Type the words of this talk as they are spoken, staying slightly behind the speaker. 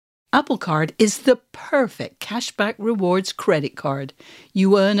Apple Card is the perfect cashback rewards credit card.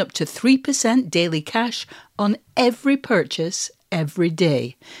 You earn up to 3% daily cash on every purchase every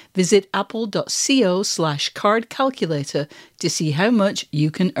day. Visit apple.co/card calculator to see how much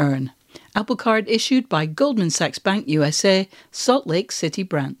you can earn. Apple Card issued by Goldman Sachs Bank USA, Salt Lake City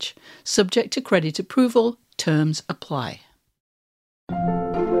branch. Subject to credit approval. Terms apply.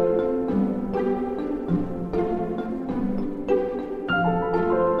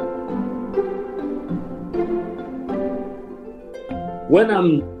 When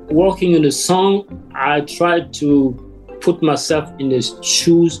I'm working on a song, I try to put myself in the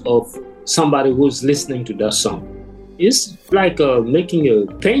shoes of somebody who's listening to that song. It's like making a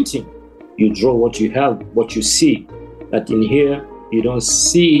painting. You draw what you have, what you see. But in here, you don't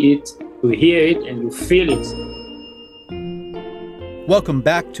see it, you hear it, and you feel it. Welcome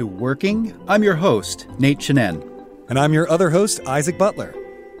back to Working. I'm your host, Nate Chinen. And I'm your other host, Isaac Butler.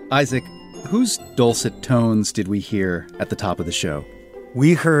 Isaac, whose dulcet tones did we hear at the top of the show?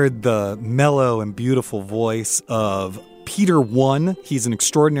 We heard the mellow and beautiful voice of Peter One. He's an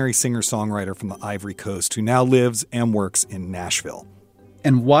extraordinary singer-songwriter from the Ivory Coast who now lives and works in Nashville.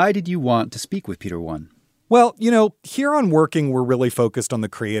 And why did you want to speak with Peter One? Well, here on Working, we're really focused on the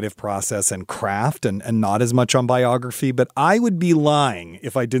creative process and craft and not as much on biography, but I would be lying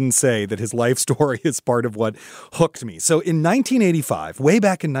if I didn't say that his life story is part of what hooked me. So in 1985, way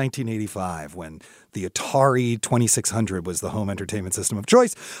back in 1985, when the Atari 2600 was the home entertainment system of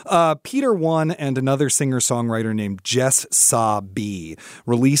choice, Peter One and another singer-songwriter named Jess Sa B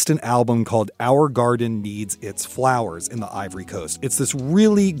released an album called Our Garden Needs Its Flowers in the Ivory Coast. It's this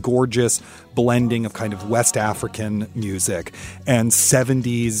really gorgeous blending of kind of West African music and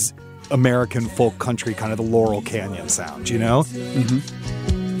 70s American folk country, kind of the Laurel Canyon sound, Mm-hmm.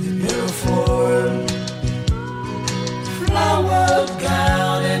 Flower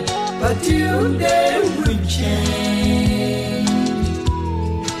garden, but today we change.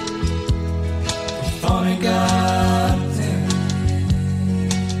 Funny garden,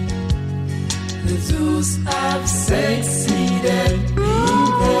 the zoos have succeeded.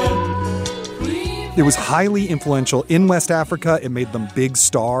 It was highly influential in West Africa. It made them big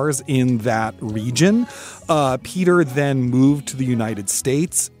stars in that region. Peter then moved to the United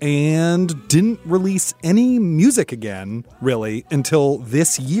States and didn't release any music again, really, until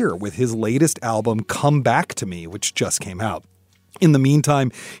this year with his latest album, Come Back to Me, which just came out. In the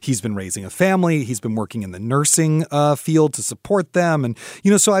meantime, he's been raising a family. He's been working in the nursing field to support them. And,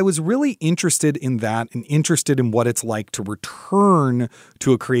 so I was really interested in that and interested in what it's like to return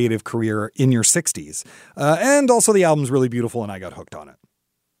to a creative career in your 60s. And also the album's really beautiful and I got hooked on it.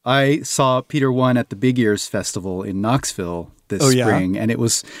 I saw Peter One at the Big Ears Festival in Knoxville this spring. And it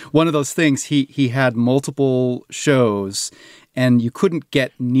was one of those things. He had multiple shows and you couldn't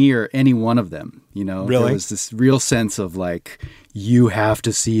get near any one of them. Really? There was this real sense of like, you have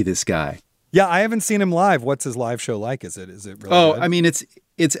to see this guy. Yeah, I haven't seen him live. What's his live show like? Is it really good? I mean, it's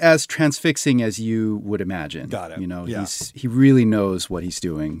as transfixing as you would imagine. Got it. Yeah. He really knows what he's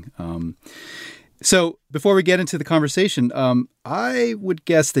doing. So before we get into the conversation, I would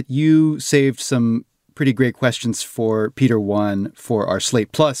guess that you saved some pretty great questions for Peter One for our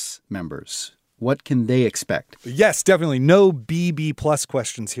Slate Plus members. What can they expect? Yes, definitely. No BB Plus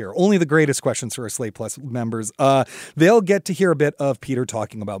questions here. Only the greatest questions for our Slate Plus members. They'll get to hear a bit of Peter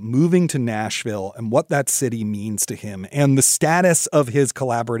talking about moving to Nashville and what that city means to him and the status of his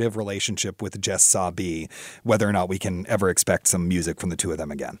collaborative relationship with Jess Sa B, whether or not we can ever expect some music from the two of them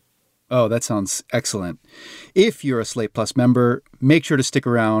again. Oh, that sounds excellent. If you're a Slate Plus member, make sure to stick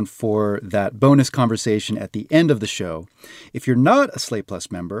around for that bonus conversation at the end of the show. If you're not a Slate Plus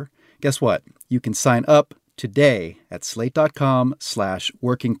member, guess what? You can sign up today at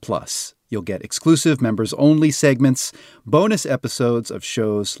slate.com/workingplus. You'll get exclusive members-only segments, bonus episodes of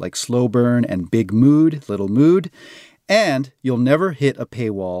shows like Slow Burn and Big Mood, Little Mood, and you'll never hit a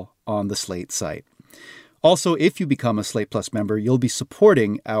paywall on the Slate site. Also, if you become a Slate Plus member, you'll be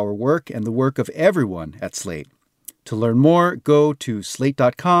supporting our work and the work of everyone at Slate. To learn more, go to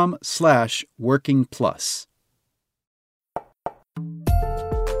slate.com/workingplus.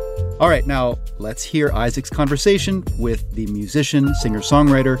 All right, now let's hear Isaac's conversation with the musician,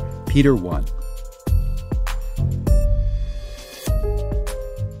 singer-songwriter Peter One.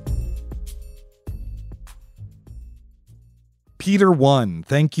 Peter One,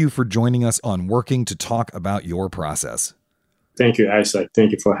 thank you for joining us on Working to talk about your process. Thank you, Isaac.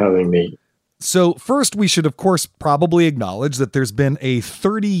 Thank you for having me. So first, we should, of course, probably acknowledge that there's been a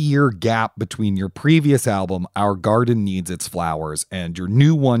 30-year gap between your previous album, Our Garden Needs Its Flowers, and your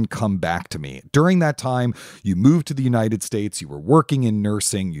new one, Come Back to Me. During that time, you moved to the United States, you were working in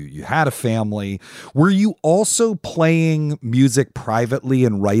nursing, you had a family. Were you also playing music privately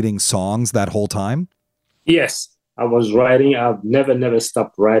and writing songs that whole time? Yes, I was writing. I've never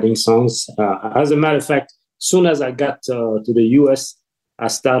stopped writing songs. As a matter of fact, soon as I got to the U.S., I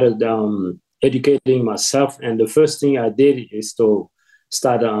started educating myself. And the first thing I did is to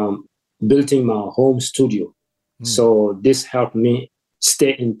start building my home studio. So this helped me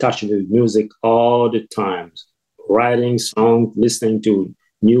stay in touch with music all the time, writing songs, listening to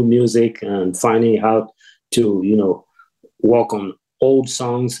new music, and finding out to, work on old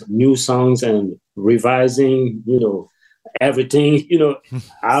songs, new songs, and revising, everything.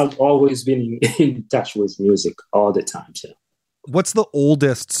 I've always been in touch with music all the time. So. What's the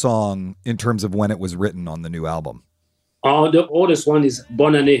oldest song in terms of when it was written on the new album? The oldest one is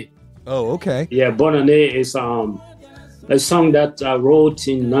Bonne Année. Oh, okay. Yeah, Bonne Année is a song that I wrote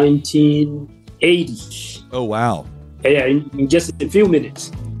in 1980. Oh, wow. Yeah, in just a few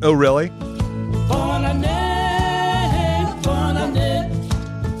minutes. Oh, really? Bonne année, bonne année.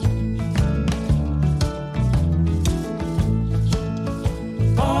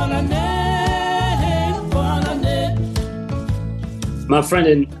 Bonne année, bonne année. My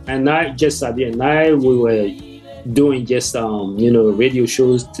friend and I, just Adi and I, we were doing just radio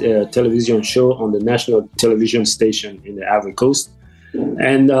shows, television show on the national television station in the Ivory Coast.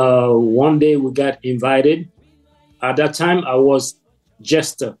 And one day we got invited. At that time, I was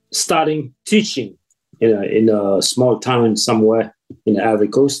just starting teaching in a small town somewhere in the Ivory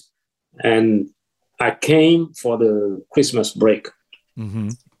Coast. And I came for the Christmas break,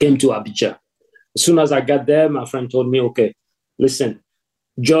 came to Abidjan. As soon as I got there, my friend told me, okay, listen,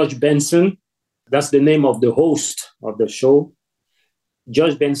 George Benson, that's the name of the host of the show.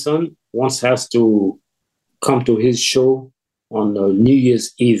 George Benson wants us to come to his show on New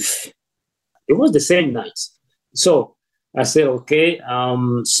Year's Eve. It was the same night. So I said, okay,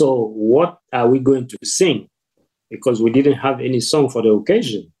 so what are we going to sing? Because we didn't have any song for the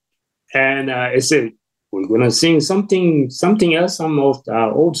occasion. And I said, we're going to sing something else, some of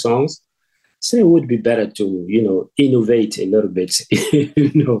our old songs. So it would be better to, innovate a little bit,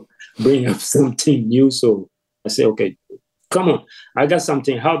 bring up something new. So I said, okay, come on, I got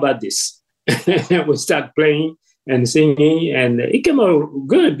something. How about this? And we start playing and singing, and it came out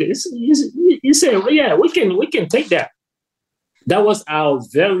good. You say, well, yeah, we can take that. That was our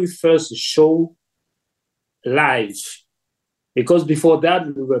very first show live, because before that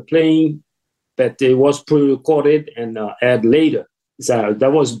we were playing, but it was pre-recorded and aired later. So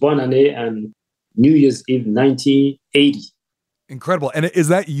that was Bonne Année and New Year's Eve, 1980. Incredible. And is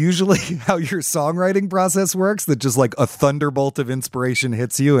that usually how your songwriting process works? That just like a thunderbolt of inspiration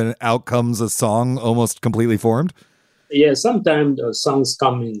hits you and out comes a song almost completely formed? Yeah, sometimes songs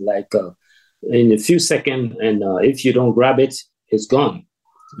come in like in a few seconds, and if you don't grab it, it's gone.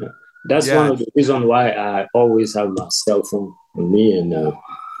 That's one of the reasons why I always have my cell phone with me, and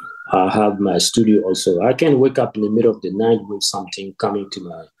I have my studio also. I can wake up in the middle of the night with something coming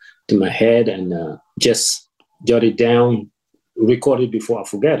to my head and just jot it down, record it before I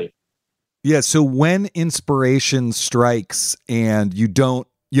forget it. Yeah. So when inspiration strikes and you don't,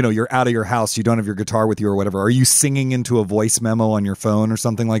 you're out of your house, you don't have your guitar with you or whatever, are you singing into a voice memo on your phone or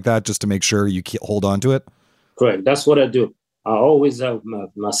something like that just to make sure you hold on to it? Correct. That's what I do. I always have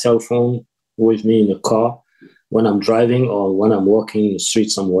my cell phone with me in the car when I'm driving or when I'm walking in the street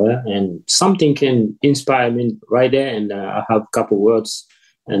somewhere, and something can inspire me right there, and I have a couple words,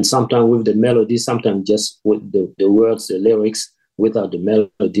 and sometimes with the melody, sometimes just with the words, the lyrics without the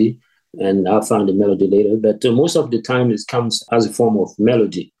melody, and I'll find the melody later. But most of the time it comes as a form of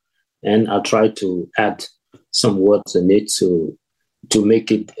melody, and I try to add some words in it to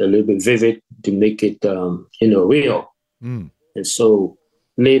make it a little bit vivid, to make it real. And so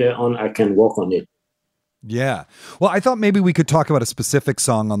later on I can work on it. Yeah. Well, I thought maybe we could talk about a specific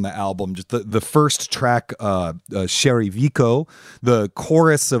song on the album. Just the first track, Chéri Vico. The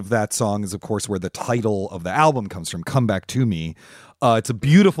chorus of that song is, of course, where the title of the album comes from, Come Back to Me. It's a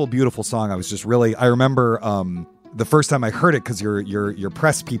beautiful, beautiful song. I remember the first time I heard it, because your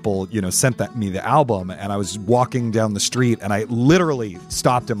press people, sent me the album, and I was walking down the street and I literally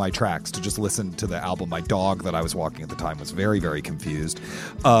stopped in my tracks to just listen to the album. My dog that I was walking at the time was very, very confused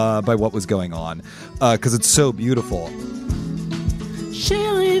by what was going on, because it's so beautiful.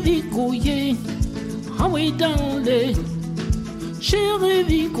 Chéri Vico, yeah, highway down there. Chéri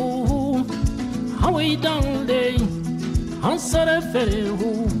Vico, highway down there. On s'en fait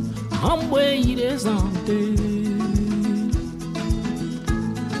où? Amwe ire zante.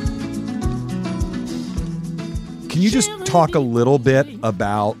 Can you just talk a little bit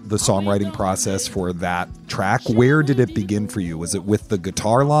about the songwriting process for that track? Where did it begin for you? Was it with the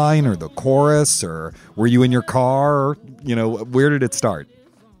guitar line or the chorus, or were you in your car? You know, where did it start?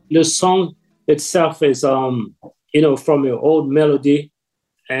 The song itself is, from an old melody,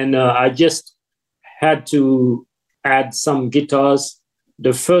 and I just had to add some guitars.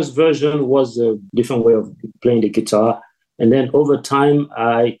 The first version was a different way of playing the guitar. And then over time,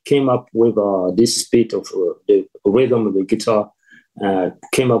 I came up with this bit of the rhythm of the guitar,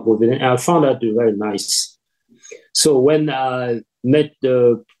 came up with it. And I found that very nice. So when I met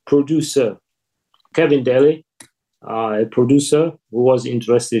the producer, Kevin Daly, a producer who was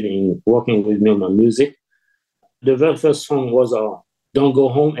interested in working with me on my music, the very first song was Don't Go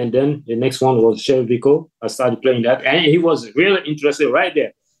Home. And then the next one was Sherry Vico. I started playing that. And he was really interested right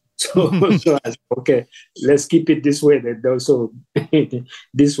there. So I said, okay, let's keep it this way. So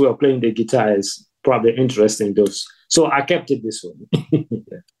this way of playing the guitar is probably interesting. So I kept it this way.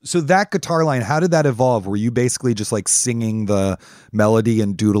 So that guitar line, how did that evolve? Were you basically just like singing the melody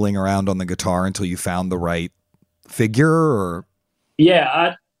and doodling around on the guitar until you found the right figure? Or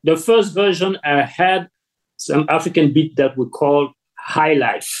yeah, the first version, I had some African beat that we call High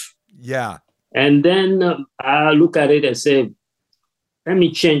Life. Yeah. And then I look at it and say, let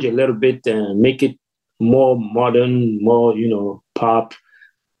me change a little bit and make it more modern, more, pop,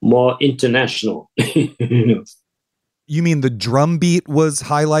 more international. You mean the drum beat was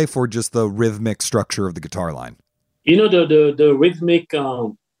High Life, or just the rhythmic structure of the guitar line? The rhythmic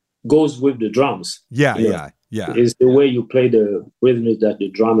goes with the drums. Yeah. It's the way you play the rhythmic that the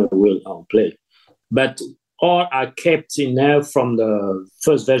drummer will play. But all I kept in there from the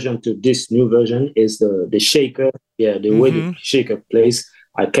first version to this new version is the shaker. Yeah, the way the shaker plays.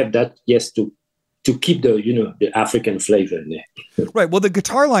 I kept that just to keep the African flavor in there. Right. Well, the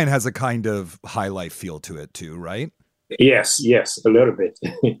guitar line has a kind of High Life feel to it too, right? Yes, a little bit.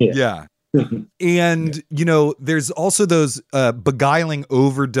 Yeah. And, there's also those beguiling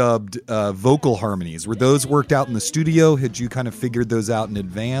overdubbed vocal harmonies. Were those worked out in the studio? Had you kind of figured those out in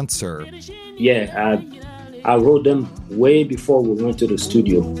advance, or? Yeah, I wrote them way before we went to the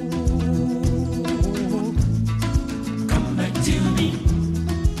studio. Come back to me.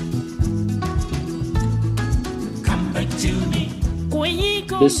 Come back to me.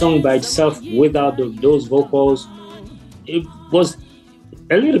 The song by itself, without those vocals, it was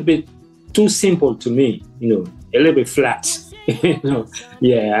a little bit too simple to me, a little bit flat.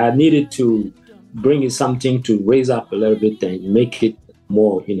 Yeah, I needed to bring in something to raise up a little bit and make it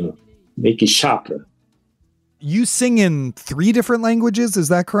more, make it sharper. You sing in 3 different languages, is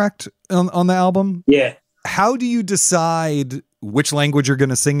that correct, on the album? Yeah. How do you decide which language you're going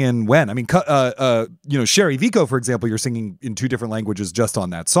to sing in when? I mean, Sherry Vico, for example, you're singing in 2 different languages just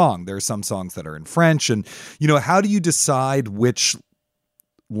on that song. There are some songs that are in French. And, how do you decide which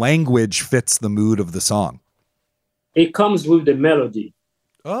language fits the mood of the song? It comes with the melody.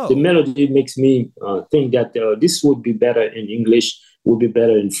 Oh. The melody makes me think that this would be better in English, would be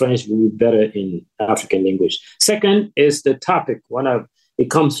better in French, would be better in African language. Second is the topic. When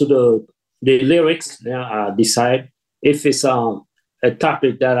it comes to the lyrics, I decide if it's a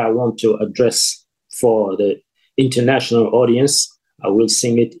topic that I want to address for the international audience, I will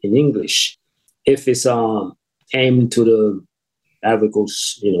sing it in English. If it's aimed to the Ivory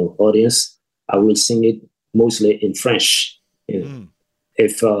Coast, audience, I will sing it mostly in French.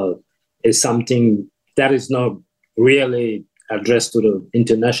 If it's something that is not really addressed to the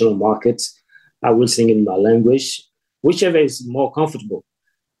international markets, I will sing in my language, whichever is more comfortable.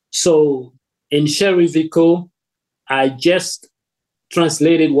 So in Sherry Vico, I just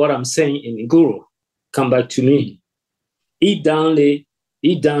translated what I'm saying in Guru. Come back to me. Eat downly,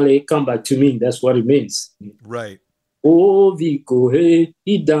 come back to me. That's what it means. Right. Oh, Vico, hey,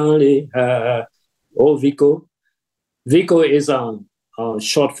 eat downly. Oh, Vico. Vico is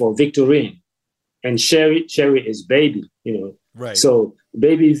short for Victorine. And Sherry is baby, Right. So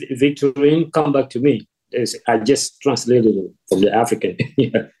baby Victorine, come back to me. I just translated it from the African.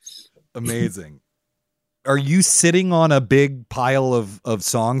 Yeah. Amazing. Are you sitting on a big pile of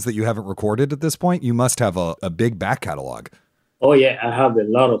songs that you haven't recorded at this point? You must have a big back catalog. Oh, yeah. I have a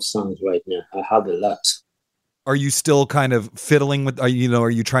lot of songs right now. I have a lot. Are you still kind of fiddling with, are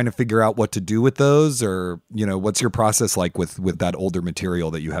you trying to figure out what to do with those, or, what's your process like with that older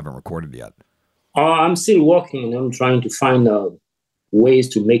material that you haven't recorded yet? I'm still working and I'm trying to find ways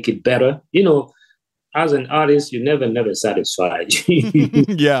to make it better. As an artist, you're never satisfied.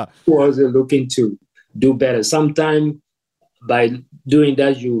 Yeah. You're always looking to do better. Sometimes by doing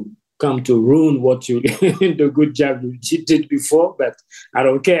that, you come to ruin what you the good job you did before, but I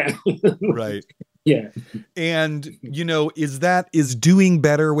don't care. Right. Yeah. And, is doing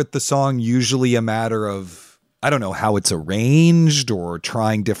better with the song usually a matter of, I don't know, how it's arranged or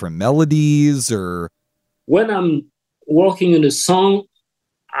trying different melodies or? When I'm working on a song,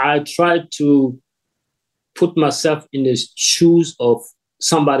 I try to put myself in the shoes of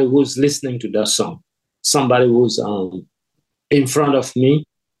somebody who's listening to that song, somebody who's in front of me,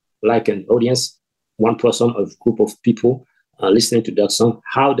 like an audience, one person or group of people listening to that song,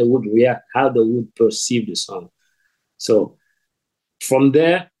 how they would react, how they would perceive the song. So from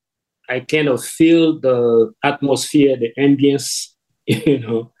there, I kind of feel the atmosphere, the ambience,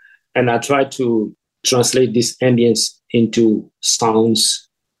 and I try to translate this ambience into sounds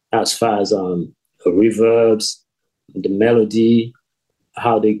as far as reverbs, the melody,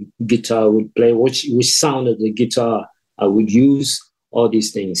 how the guitar would play, which sound of the guitar I would use, all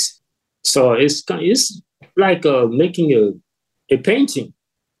these things. So it's like making a painting.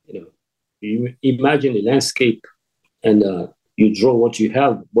 You imagine a landscape and you draw what you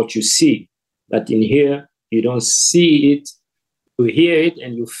have, what you see. But in here, you don't see it, you hear it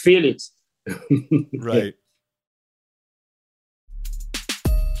and you feel it. Right.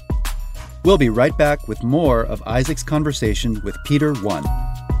 We'll be right back with more of Isaac's conversation with Peter One.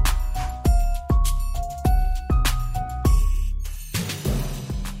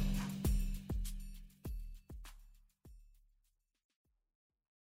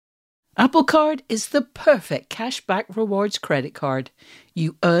 Apple Card is the perfect cashback rewards credit card.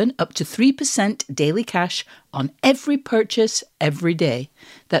 You earn up to 3% daily cash on every purchase every day.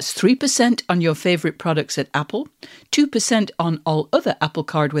 That's 3% on your favorite products at Apple, 2% on all other Apple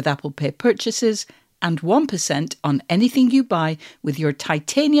Card with Apple Pay purchases, and 1% on anything you buy with your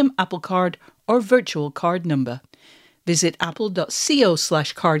titanium Apple Card or virtual card number. Visit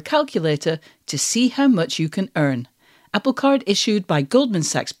apple.co/card calculator to see how much you can earn. Apple Card issued by Goldman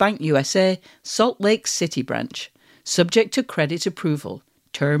Sachs Bank USA, Salt Lake City branch. Subject to credit approval.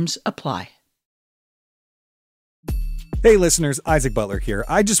 Terms apply. Hey listeners, Isaac Butler here.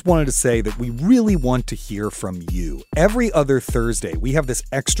 I just wanted to say that we really want to hear from you. Every other Thursday, we have this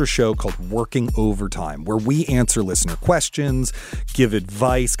extra show called Working Overtime, where we answer listener questions, give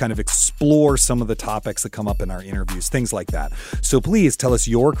advice, kind of explore some of the topics that come up in our interviews, things like that. So please tell us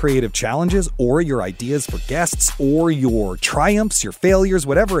your creative challenges or your ideas for guests or your triumphs, your failures,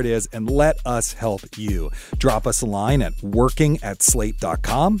 whatever it is, and let us help you. Drop us a line at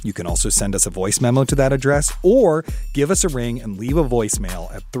working@slate.com. You can also send us a voice memo to that address or give us a ring and leave a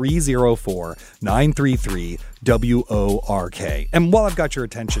voicemail at 304-933-WORK. And while I've got your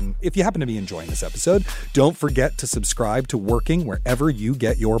attention, if you happen to be enjoying this episode, don't forget to subscribe to Working wherever you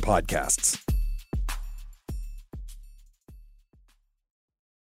get your podcasts.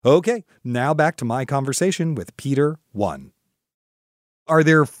 Okay, now back to my conversation with Peter One. Are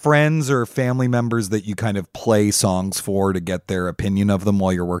there friends or family members that you kind of play songs for to get their opinion of them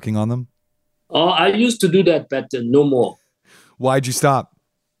while you're working on them? Oh, I used to do that, but no more. Why'd you stop?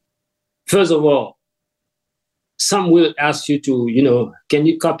 First of all, some will ask you to, can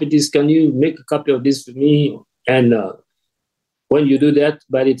you copy this? Can you make a copy of this for me? And when you do that,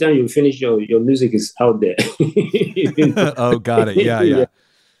 by the time you finish, your music is out there. Oh, got it. Yeah.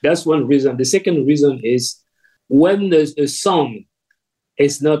 That's one reason. The second reason is when there's a song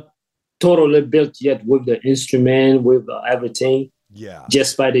is not totally built yet with the instrument, with everything. Yeah.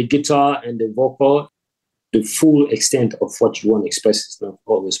 Just by the guitar and the vocal, the full extent of what you want to express is not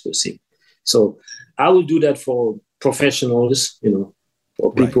always possible. So I will do that for professionals,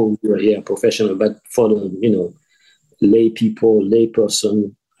 for people who are professional, but for the, lay people, lay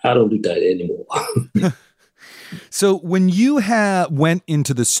person, I don't do that anymore. So when you went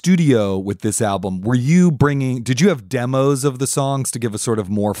into the studio with this album, did you have demos of the songs to give a sort of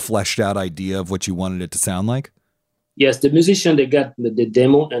more fleshed out idea of what you wanted it to sound like? Yes, the musician, they got the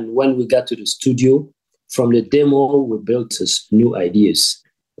demo, and when we got to the studio, from the demo, we built new ideas.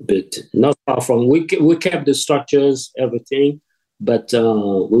 But not far from, we kept the structures, everything, but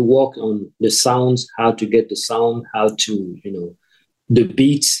we worked on the sounds, how to get the sound, how to, the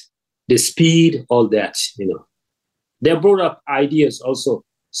beats, the speed, all that, They brought up ideas also.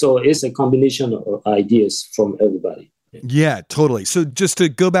 So it's a combination of ideas from everybody. Yeah, totally. So just to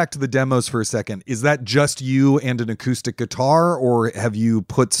go back to the demos for a second, is that just you and an acoustic guitar, or have you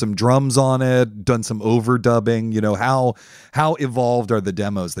put some drums on it, done some overdubbing? How evolved are the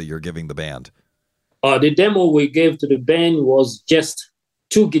demos that you're giving the band? The demo we gave to the band was just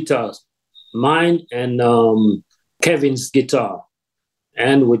two guitars, mine and Kevin's guitar.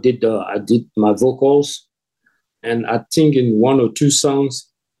 And I did my vocals. And I think in one or two songs,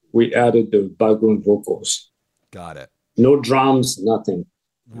 we added the background vocals. Got it. No drums, nothing.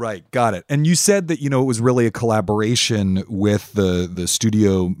 Right, got it. And you said that, it was really a collaboration with the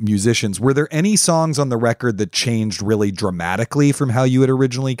studio musicians. Were there any songs on the record that changed really dramatically from how you had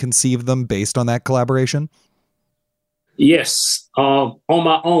originally conceived them based on that collaboration? Yes, on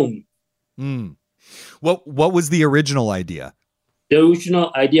my own. What was the original idea? The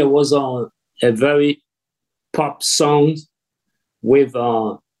original idea was a very pop song with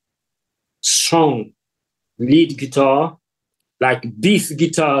a strong lead guitar, like beef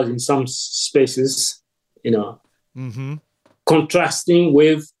guitars in some spaces, contrasting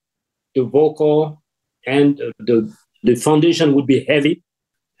with the vocal, and the foundation would be heavy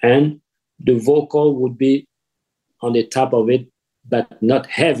and the vocal would be on the top of it, but not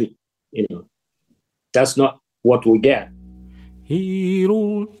heavy, That's not what we get.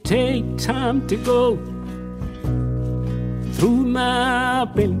 It'll take time to go through my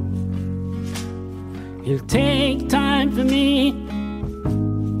pain. It'll take time for me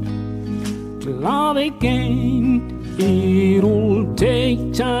to love again. It'll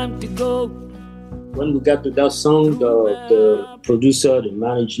take time to go. When we got to that song, the producer, the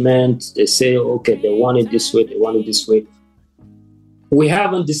management, they say, okay, they want it this way, they want it this way. We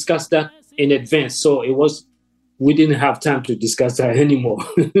haven't discussed that in advance, so we didn't have time to discuss that anymore.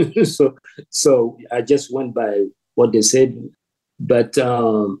 so I just went by what they said, but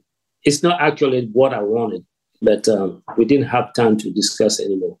it's not actually what I wanted, but we didn't have time to discuss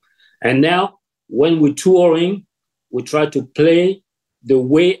anymore. And now when we're touring, we try to play the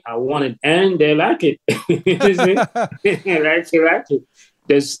way I want it, and they like it. They like it.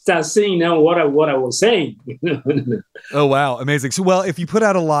 They start singing now what I was saying. Oh, wow. Amazing. So, well, if you put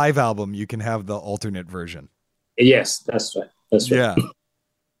out a live album, you can have the alternate version. Yes, that's right. That's right. Yeah.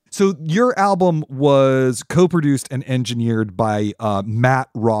 So your album was co-produced and engineered by Matt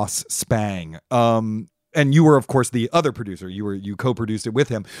Ross Spang. And you were, of course, the other producer. You co-produced it with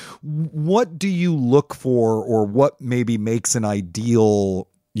him. What do you look for, or what maybe makes an ideal,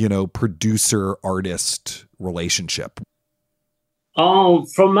 producer-artist relationship?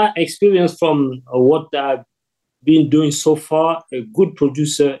 From my experience, from what I've been doing so far, a good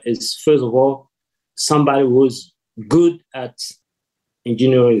producer is, first of all, somebody who's good at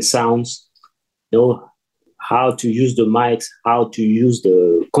engineering sounds, how to use the mics, how to use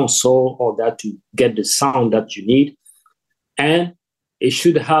the console, all that to get the sound that you need. And it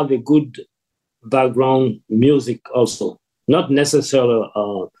should have a good background music also. Not necessarily,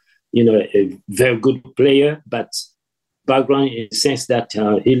 a very good player, but background in the sense that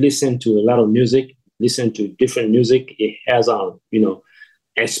he listened to a lot of music, listened to different music. He has,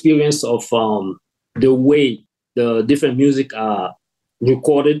 experience of the way the different music are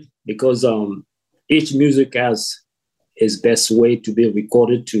recorded, because each music has its best way to be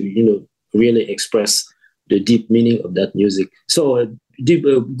recorded to, really express the deep meaning of that music. So a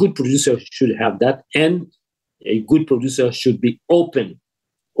good producer should have that, and a good producer should be open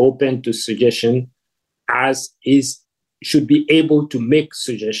to suggestion, as is should be able to make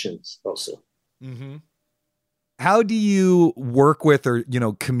suggestions also. Mm-hmm. How do you work with, or,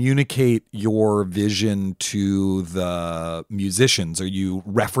 communicate your vision to the musicians? Are you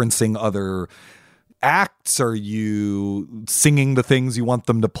referencing other acts? Are you singing the things you want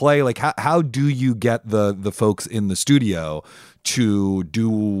them to play? Like, how do you get the folks in the studio to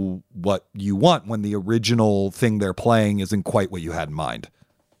do what you want when the original thing they're playing isn't quite what you had in mind?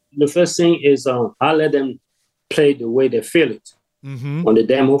 The first thing is I let them play the way they feel it. Mm-hmm. On the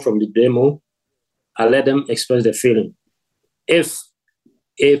demo, from the demo, I let them express their feeling. If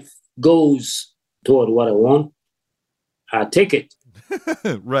goes toward what I want, I take it.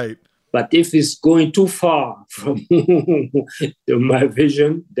 Right. But if it's going too far from my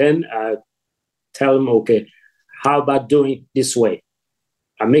vision, then I tell them, okay, how about doing it this way?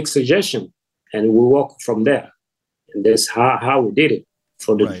 I make suggestion, and we walk from there. And that's how we did it.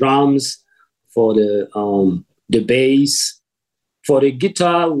 For the drums, for the bass. For the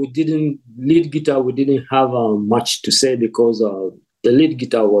guitar, lead guitar, we didn't have much to say, because the lead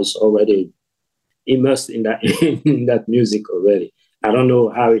guitar was already immersed in that in that music already. I don't know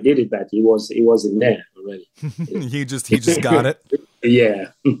how he did it, but he was in there already. he just got it. Yeah.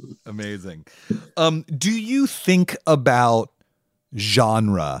 Amazing. Do you think about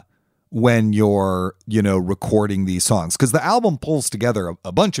genre when you're, recording these songs? Because the album pulls together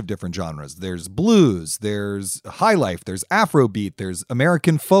a bunch of different genres. There's blues, there's high life, there's Afrobeat, there's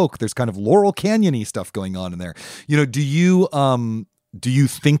American folk, there's kind of Laurel Canyon-y stuff going on in there. Do you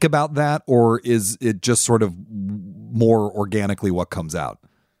think about that, or is it just sort of more organically what comes out?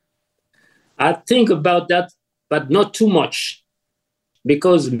 I think about that, but not too much.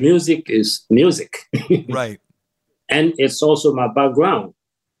 because music is music. Right. And it's also my background.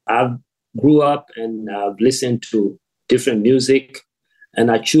 I grew up and I've listened to different music,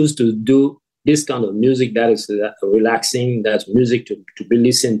 and I choose to do this kind of music that is relaxing, that's music to be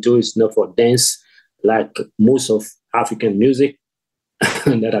listened to. It's not for dance, like most of African music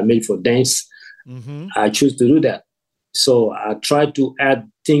that are made for dance. Mm-hmm. I choose to do that. So I try to add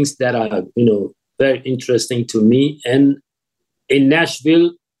things that are, very interesting to me. And in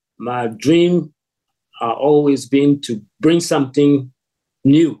Nashville, my dream always been to bring something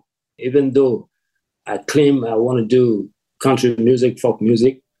new, even though I claim I want to do country music, folk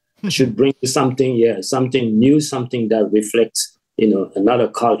music. I should bring something new, something that reflects, another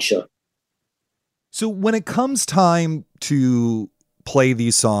culture. So when it comes time to play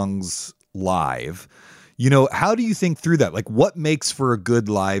these songs live, how do you think through that? Like, what makes for a good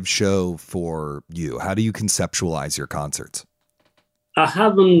live show for you? How do you conceptualize your concerts? I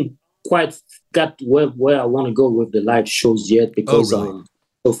haven't quite got where I want to go with the live shows yet, because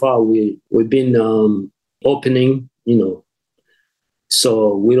so far we've been opening,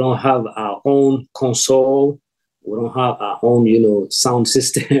 so we don't have our own console. We don't have our own, sound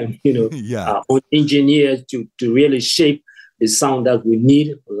system, our own engineers to really shape the sound that we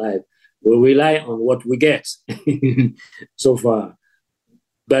need live. We rely on what we get so far.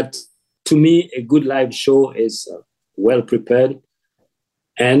 But to me, a good live show is well prepared,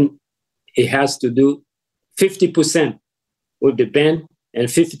 and it has to do 50% with the band and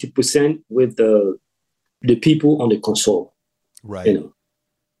 50% with the people on the console. Right.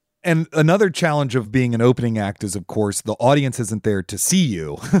 And another challenge of being an opening act is, of course, the audience isn't there to see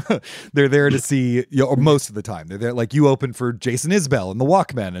you. They're there to see, or most of the time, they're there. Like, you open for Jason Isbell and the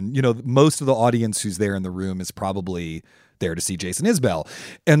Walkmen, and most of the audience who's there in the room is probably there to see Jason Isbell.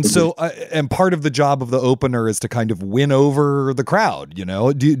 And so, and part of the job of the opener is to kind of win over the crowd.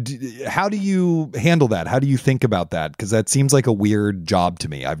 How do you handle that? How do you think about that? Because that seems like a weird job to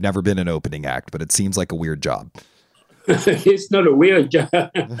me. I've never been an opening act, but it seems like a weird job. It's not a weird job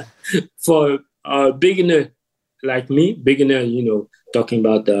for a beginner like me, talking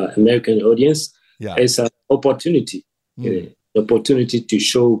about the American audience. Yeah. It's an opportunity, opportunity to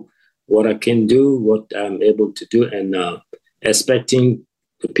show what I can do, what I'm able to do, and expecting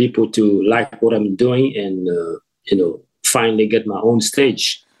the people to like what I'm doing, and finally get my own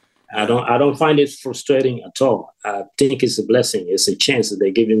stage. I don't find it frustrating at all. I think it's a blessing. It's a chance that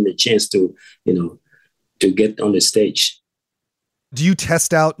they're giving me a chance to to get on the stage. Do you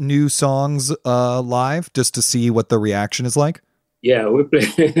test out new songs live just to see what the reaction is like? Yeah,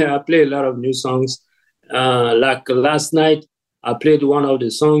 I play a lot of new songs. Like last night, I played one of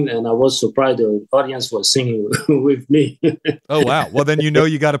the songs, and I was surprised the audience was singing with me. Oh, wow. Well, then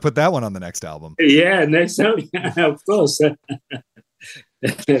you got to put that one on the next album. Yeah, next time, of course.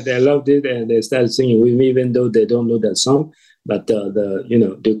 They loved it, and they started singing with me, even though they don't know that song. But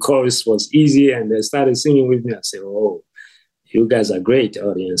the chorus was easy, and they started singing with me. I said, "Oh, you guys are great,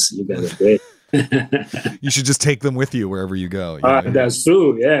 audience. You guys are great." You should just take them with you wherever you go. That's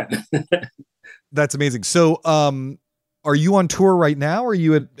true. Yeah. That's amazing. So, are you on tour right now? Are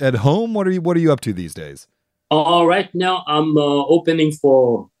you at home? What are you up to these days? Right now, I'm opening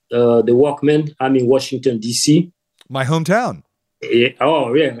for the Walkmen. I'm in Washington, D.C. My hometown. Yeah.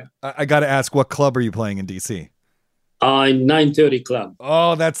 Oh, yeah. I got to ask, what club are you playing in D.C.? In 930 Club.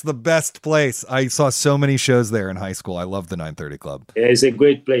 Oh, that's the best place. I saw so many shows there in high school. I love the 930 Club. Yeah, it's a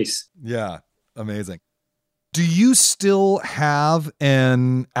great place. Yeah, amazing. Do you still have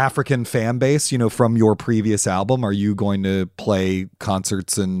an African fan base, from your previous album? Are you going to play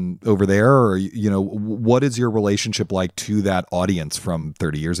concerts over there? Or, what is your relationship like to that audience from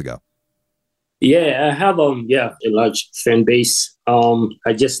 30 years ago? Yeah, I have a large fan base.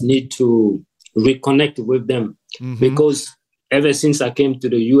 I just need to reconnect with them, because ever since I came to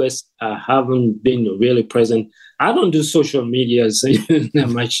the US, I haven't been really present. I don't do social media that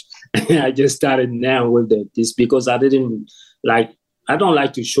much. I just started now with this because I don't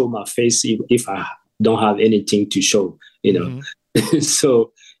like to show my face if I don't have anything to show,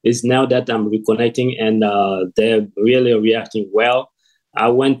 So it's now that I'm reconnecting, and they're really reacting well. I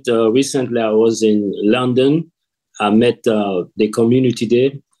went recently, I was in London. I met the community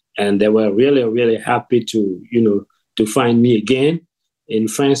there, and they were really, really happy to find me again. In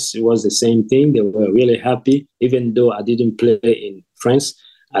France, it was the same thing. They were really happy, even though I didn't play in France.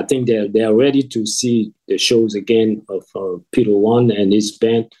 I think they are ready to see the shows again of Peter One and his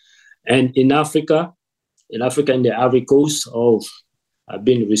band. And in Africa, in the Ivory Coast, I've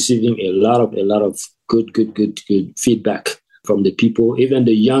been receiving a lot of good feedback from the people, even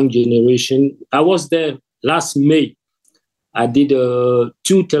the young generation. I was there last May I did 2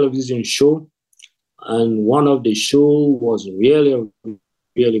 television shows, and one of the show was really,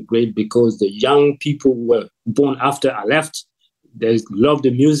 really great because the young people were born after I left. They love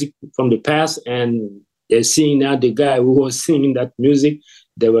the music from the past, and they're seeing now the guy who was singing that music.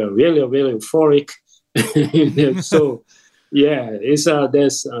 They were really, really euphoric. So, yeah, there's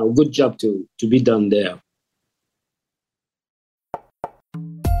a good job to be done there.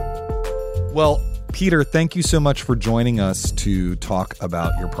 Well, Peter, thank you so much for joining us to talk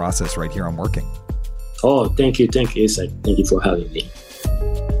about your process right here on Working. Oh, thank you, Isaac. Thank you for having me.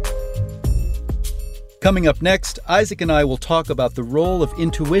 Coming up next, Isaac and I will talk about the role of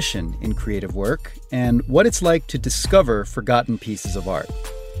intuition in creative work and what it's like to discover forgotten pieces of art.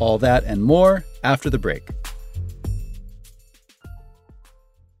 All that and more after the break.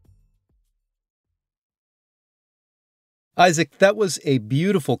 Isaac, that was a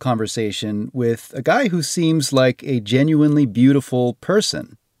beautiful conversation with a guy who seems like a genuinely beautiful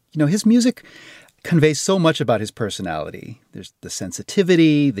person. You know, his music conveys so much about his personality. There's the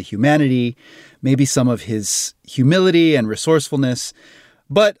sensitivity, the humanity, maybe some of his humility and resourcefulness.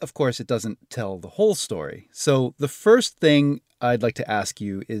 But, of course, it doesn't tell the whole story. So the first thing I'd like to ask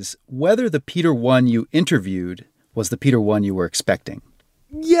you is whether the Peter One you interviewed was the Peter One you were expecting.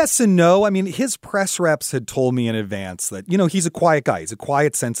 Yes and no. I mean, his press reps had told me in advance that, you know, he's a quiet guy. He's a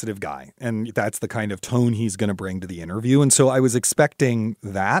quiet, sensitive guy. And that's the kind of tone he's going to bring to the interview. And so I was expecting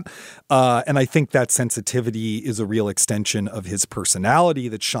that. And I think that sensitivity is a real extension of his personality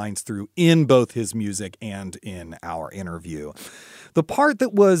that shines through in both his music and in our interview. The part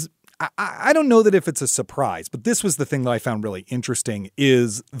that was, I don't know that if it's a surprise, but this was the thing that I found really interesting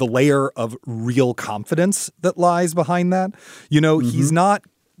is the layer of real confidence that lies behind that. You know, he's not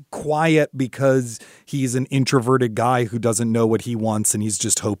quiet because he's an introverted guy who doesn't know what he wants and he's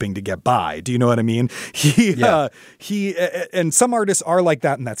just hoping to get by. Do you know what I mean? And some artists are like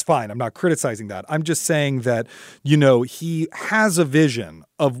that, and that's fine. I'm not criticizing that. I'm just saying that, you know, he has a vision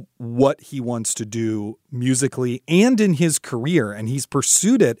of what he wants to do musically and in his career, and he's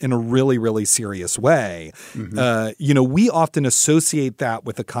pursued it in a really, really serious way. You know, we often associate that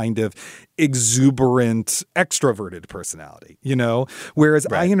with a kind of exuberant, extroverted personality, you know, whereas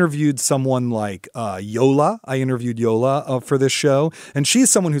I interviewed someone like Yola. I interviewed Yola for this show, and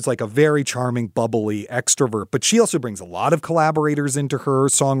she's someone who's like a very charming, bubbly extrovert, but she also brings a lot of collaborators into her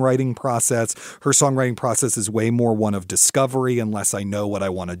songwriting process. Her songwriting process is way more one of discovery, unless I know what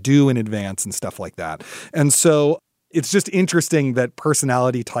I want to do in advance and stuff like that. And so it's just interesting that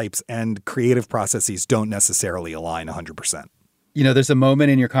personality types and creative processes don't necessarily align 100%. You know, there's a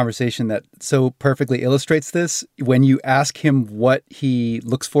moment in your conversation that so perfectly illustrates this when you ask him what he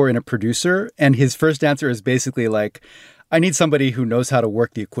looks for in a producer, and his first answer is basically like, I need somebody who knows how to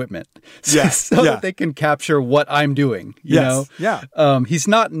work the equipment so that they can capture what I'm doing, you know? He's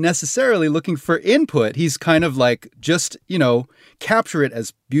not necessarily looking for input. He's kind of like, just, you know, capture it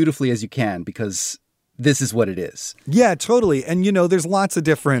as beautifully as you can because this is what it is. Yeah, totally. And, you know, there's lots of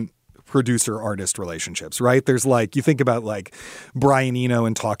different producer-artist relationships, right? There's like, you think about like Brian Eno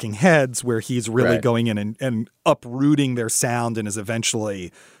and Talking Heads, where he's really going in and uprooting their sound and is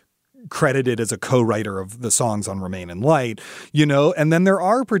eventually credited as a co-writer of the songs on Remain in Light, you know? And then there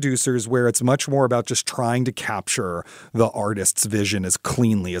are producers where it's much more about just trying to capture the artist's vision as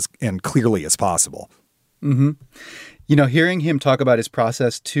cleanly as and clearly as possible. You know, hearing him talk about his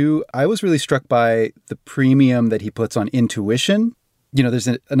process too, I was really struck by the premium that he puts on intuition. You know, there's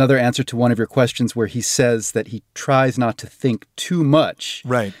another answer to one of your questions where he says that he tries not to think too much.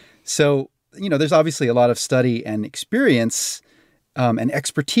 Right. So, you know, there's obviously a lot of study and experience and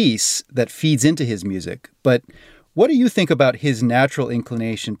expertise that feeds into his music. But what do you think about his natural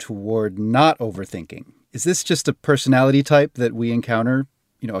inclination toward not overthinking? Is this just a personality type that we encounter,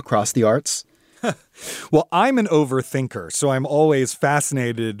 you know, across the arts? Well, I'm an overthinker, so I'm always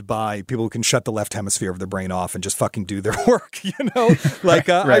fascinated by people who can shut the left hemisphere of their brain off and just fucking do their work, you know? Like,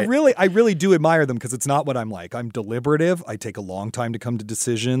 I really do admire them because it's not what I'm like. I'm deliberative. I take a long time to come to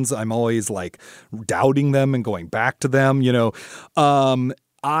decisions. I'm always like doubting them and going back to them, you know?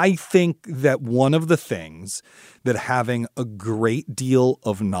 I think that one of the things that having a great deal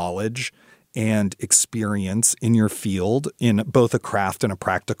of knowledge and experience in your field in both a craft and a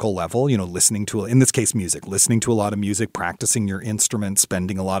practical level, you know, listening to, in this case, music, listening to a lot of music, practicing your instrument,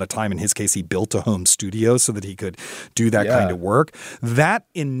 spending a lot of time. In his case, he built a home studio so that he could do that kind of work. That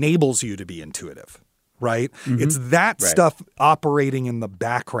enables you to be intuitive, right? It's that stuff operating in the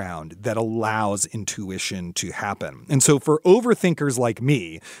background that allows intuition to happen. And so for overthinkers like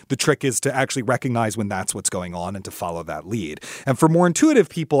me, the trick is to actually recognize when that's what's going on and to follow that lead. And for more intuitive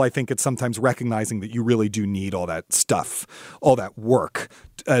people, I think it's sometimes recognizing that you really do need all that stuff, all that work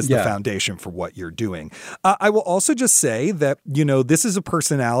as the foundation for what you're doing. I will also just say that, this is a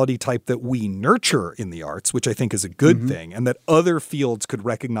personality type that we nurture in the arts, which I think is a good thing, and that other fields could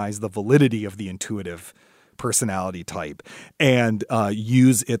recognize the validity of the intuitive personality type and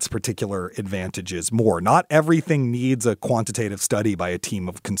use its particular advantages more. Not everything needs a quantitative study by a team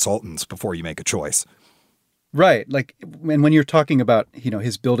of consultants before you make a choice. Right. Like, and when you're talking about,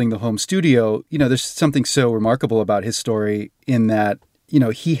 his building the home studio, there's something so remarkable about his story in that,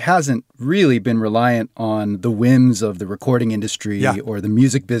 he hasn't really been reliant on the whims of the recording industry or the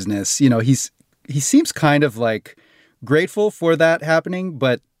music business. He seems kind of like grateful for that happening,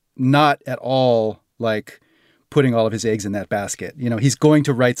 but not at all like putting all of his eggs in that basket. He's going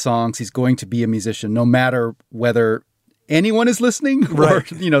to write songs. He's going to be a musician, no matter whether anyone is listening or,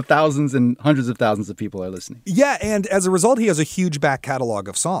 thousands and hundreds of thousands of people are listening. Yeah. And as a result, he has a huge back catalog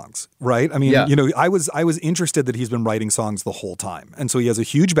of songs, right? I mean, I was interested that he's been writing songs the whole time. And so he has a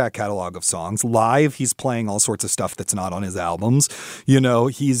huge back catalog of songs. Live, he's playing all sorts of stuff that's not on his albums.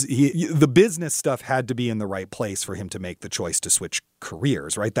 The business stuff had to be in the right place for him to make the choice to switch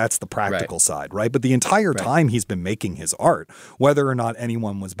careers, right? That's the practical side, right? But the entire time he's been making his art, whether or not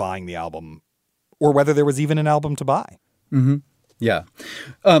anyone was buying the album or whether there was even an album to buy. Mm-hmm. Yeah.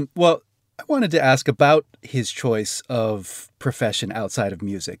 Well, I wanted to ask about his choice of profession outside of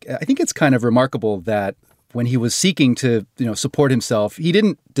music. I think it's kind of remarkable that when he was seeking to, support himself, he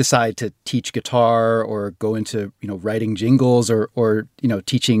didn't decide to teach guitar or go into, writing jingles or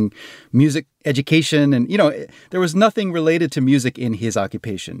teaching music education. And, there was nothing related to music in his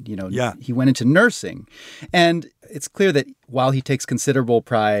occupation. He went into nursing. And it's clear that while he takes considerable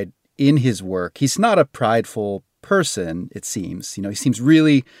pride in his work, he's not a prideful person, it seems. He seems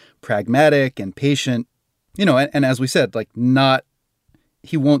really pragmatic and patient, and as we said,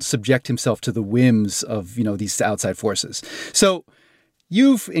 he won't subject himself to the whims of, these outside forces. So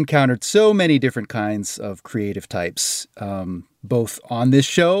you've encountered so many different kinds of creative types, both on this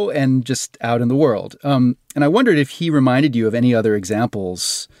show and just out in the world. And I wondered if he reminded you of any other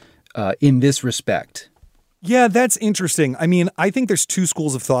examples in this respect. Yeah, that's interesting. I mean, I think there's two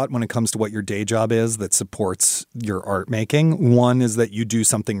schools of thought when it comes to what your day job is that supports your art making. One is that you do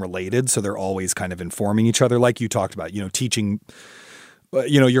something related, so they're always kind of informing each other, like you talked about, teaching.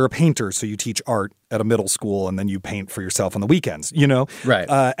 You're a painter, so you teach art at a middle school and then you paint for yourself on the weekends, Right.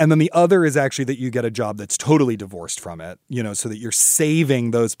 And then the other is actually that you get a job that's totally divorced from it, so that you're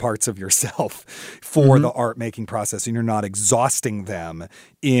saving those parts of yourself for the art making process and you're not exhausting them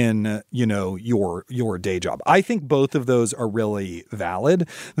in, your day job. I think both of those are really valid.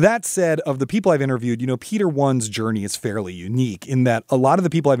 That said, of the people I've interviewed, Peter One's journey is fairly unique in that a lot of the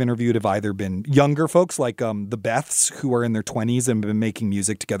people I've interviewed have either been younger folks like the Beths who are in their 20s and have been making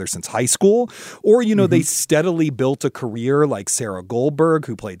music together since high school, or they steadily built a career like Sarah Goldberg,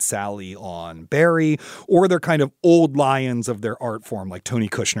 who played Sally on Barry, or they're kind of old lions of their art form like Tony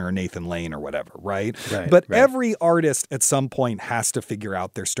Kushner or Nathan Lane or whatever, right? But every artist at some point has to figure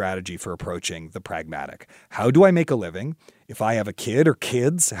out their strategy for approaching the pragmatic. How do I make a living? If I have a kid or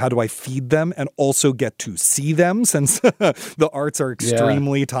kids, how do I feed them and also get to see them since the arts are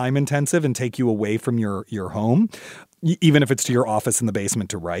extremely time intensive and take you away from your home? Even if it's to your office in the basement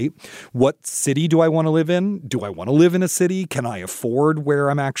to write. What city do I want to live in? Do I want to live in a city? Can I afford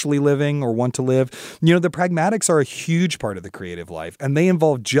where I'm actually living or want to live? The pragmatics are a huge part of the creative life, and they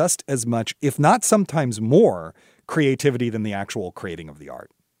involve just as much, if not sometimes more, creativity than the actual creating of the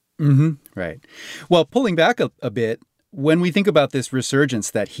art. Mm-hmm. Right. Well, pulling back a bit, when we think about this resurgence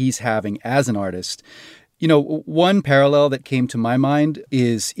that he's having as an artist, one parallel that came to my mind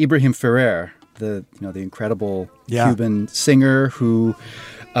is Ibrahim Ferrer, the incredible Cuban singer who,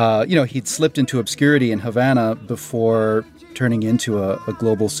 he'd slipped into obscurity in Havana before turning into a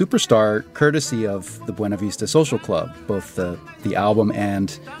global superstar, courtesy of the Buena Vista Social Club, both the album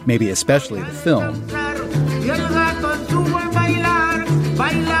and maybe especially the film.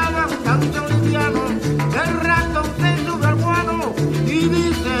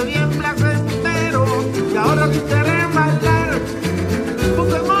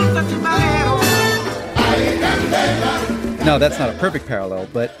 Now, that's not a perfect parallel,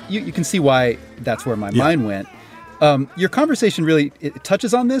 but you can see why that's where my mind went. Your conversation really it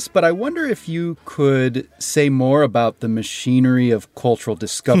touches on this, but I wonder if you could say more about the machinery of cultural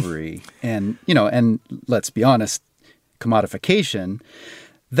discovery and let's be honest, commodification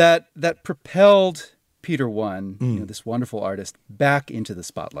that propelled Peter One, this wonderful artist, back into the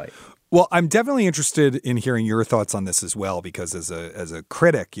spotlight? Well, I'm definitely interested in hearing your thoughts on this as well, because as a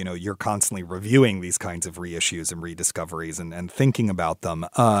critic, you're constantly reviewing these kinds of reissues and rediscoveries and thinking about them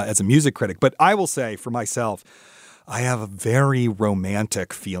as a music critic. But I will say for myself, I have very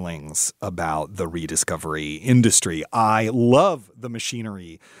romantic feelings about the rediscovery industry. I love the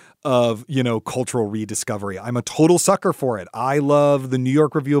machinery of, cultural rediscovery. I'm a total sucker for it. I love the New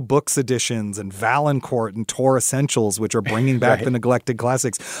York Review of Books editions and Valancourt and Tor Essentials, which are bringing back the neglected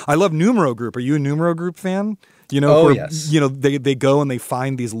classics. I love Numero Group. Are you a Numero Group fan? Yes. They go and they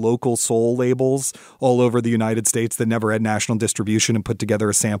find these local soul labels all over the United States that never had national distribution and put together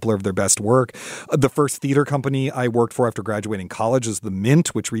a sampler of their best work. The first theater company I worked for after graduating college is the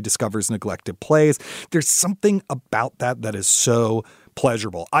Mint, which rediscovers neglected plays. There's something about that is so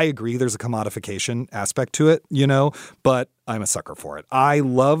pleasurable. I agree there's a commodification aspect to it, but I'm a sucker for it. I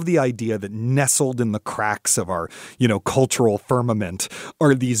love the idea that nestled in the cracks of our, cultural firmament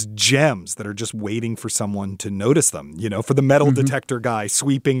are these gems that are just waiting for someone to notice them, for the metal detector guy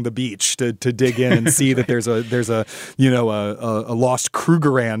sweeping the beach to dig in and see that there's a lost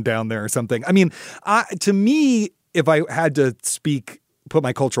Krugerrand down there or something. I mean, to me, if I had to put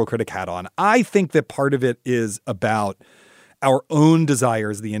my cultural critic hat on, I think that part of it is about our own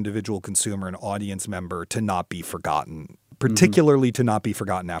desire as the individual consumer and audience member to not be forgotten, particularly to not be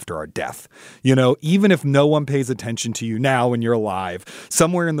forgotten after our death. Even if no one pays attention to you now when you're alive,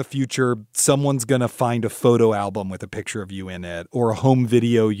 somewhere in the future, someone's going to find a photo album with a picture of you in it, or a home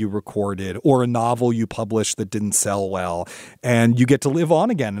video you recorded, or a novel you published that didn't sell well, and you get to live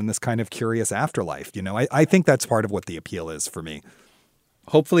on again in this kind of curious afterlife. I think that's part of what the appeal is for me.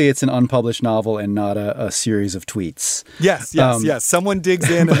 Hopefully it's an unpublished novel and not a series of tweets. Yes. Someone digs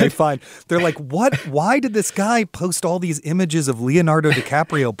in and they're like, what? Why did this guy post all these images of Leonardo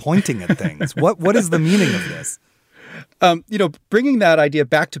DiCaprio pointing at things? What is the meaning of this? Bringing that idea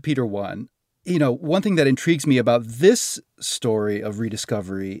back to Peter One, one thing that intrigues me about this story of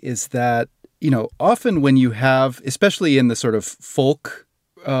rediscovery is that, often when you have, especially in the sort of folk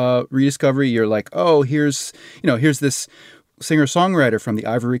rediscovery, you're like, oh, here's this singer-songwriter from the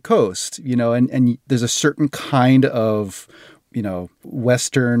Ivory Coast, and there's a certain kind of,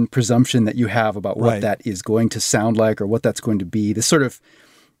 Western presumption that you have about what that is going to sound like or what that's going to be. This sort of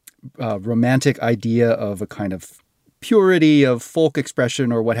romantic idea of a kind of purity of folk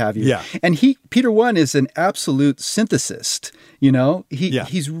expression or what have you. Yeah. And Peter One is an absolute synthesist,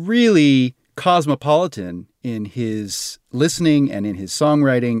 He's really cosmopolitan in his listening and in his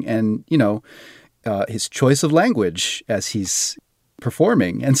songwriting and, his choice of language as he's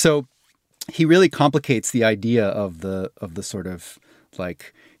performing. And so he really complicates the idea of the sort of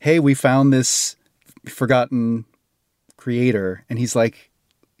like, hey, we found this forgotten creator. And he's like,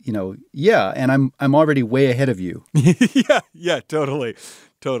 yeah, and I'm already way ahead of you. Yeah, totally.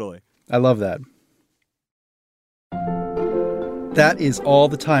 I love that. That is all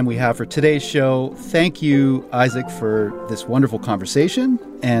the time we have for today's show. Thank you, Isaac, for this wonderful conversation.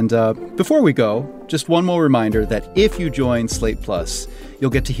 And before we go, just one more reminder that if you join Slate Plus, you'll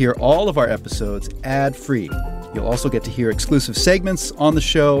get to hear all of our episodes ad-free. You'll also get to hear exclusive segments on the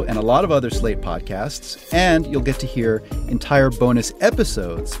show and a lot of other Slate podcasts. And you'll get to hear entire bonus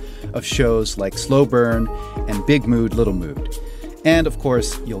episodes of shows like Slow Burn and Big Mood, Little Mood. And of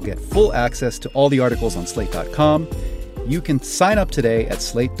course, you'll get full access to all the articles on Slate.com. You can sign up today at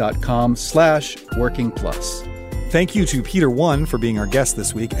slate.com/workingplus. Thank you to Peter One for being our guest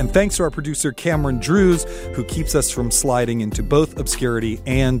this week, and thanks to our producer Cameron Drews, who keeps us from sliding into both obscurity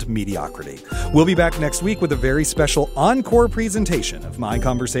and mediocrity. We'll be back next week with a very special encore presentation of my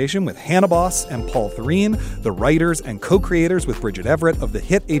conversation with Hannah Boss and Paul Thureen, the writers and co-creators with Bridget Everett of the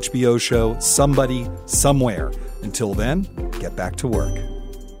hit HBO show Somebody Somewhere. Until then, get back to work.